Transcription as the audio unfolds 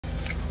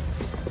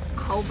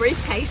whole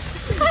briefcase.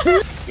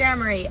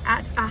 Jeremy,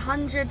 at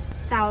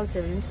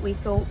 100,000 we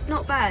thought,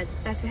 not bad,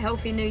 that's a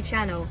healthy new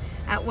channel.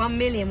 At 1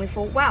 million we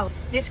thought, wow,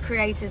 this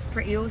creator's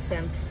pretty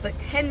awesome. But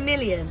 10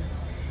 million,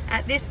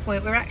 at this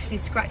point we're actually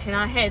scratching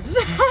our heads.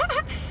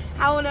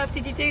 How on earth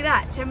did you do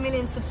that? 10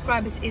 million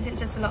subscribers isn't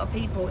just a lot of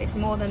people, it's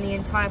more than the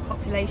entire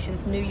population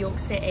of New York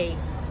City.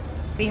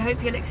 We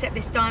hope you'll accept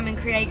this Diamond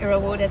Creator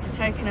Award as a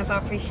token of our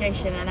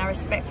appreciation and our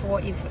respect for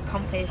what you've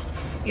accomplished.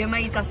 You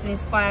amaze us and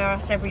inspire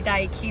us every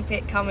day. Keep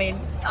it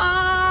coming.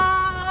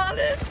 Oh,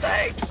 that's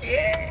so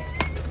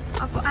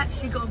cute. I've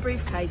actually got a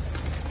briefcase.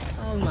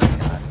 Oh my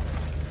god.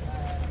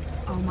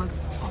 Oh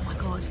my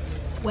god.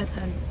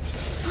 Weapon.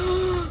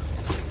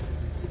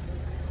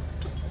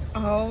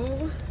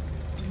 Oh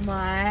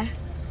my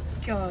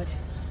god.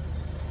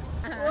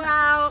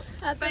 Wow.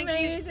 Thank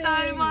amazing. you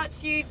so much,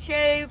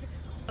 YouTube.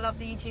 I love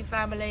the YouTube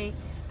family,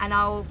 and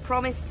I'll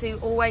promise to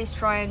always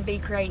try and be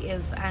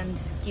creative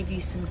and give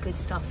you some good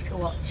stuff to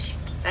watch.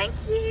 Thank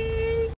you.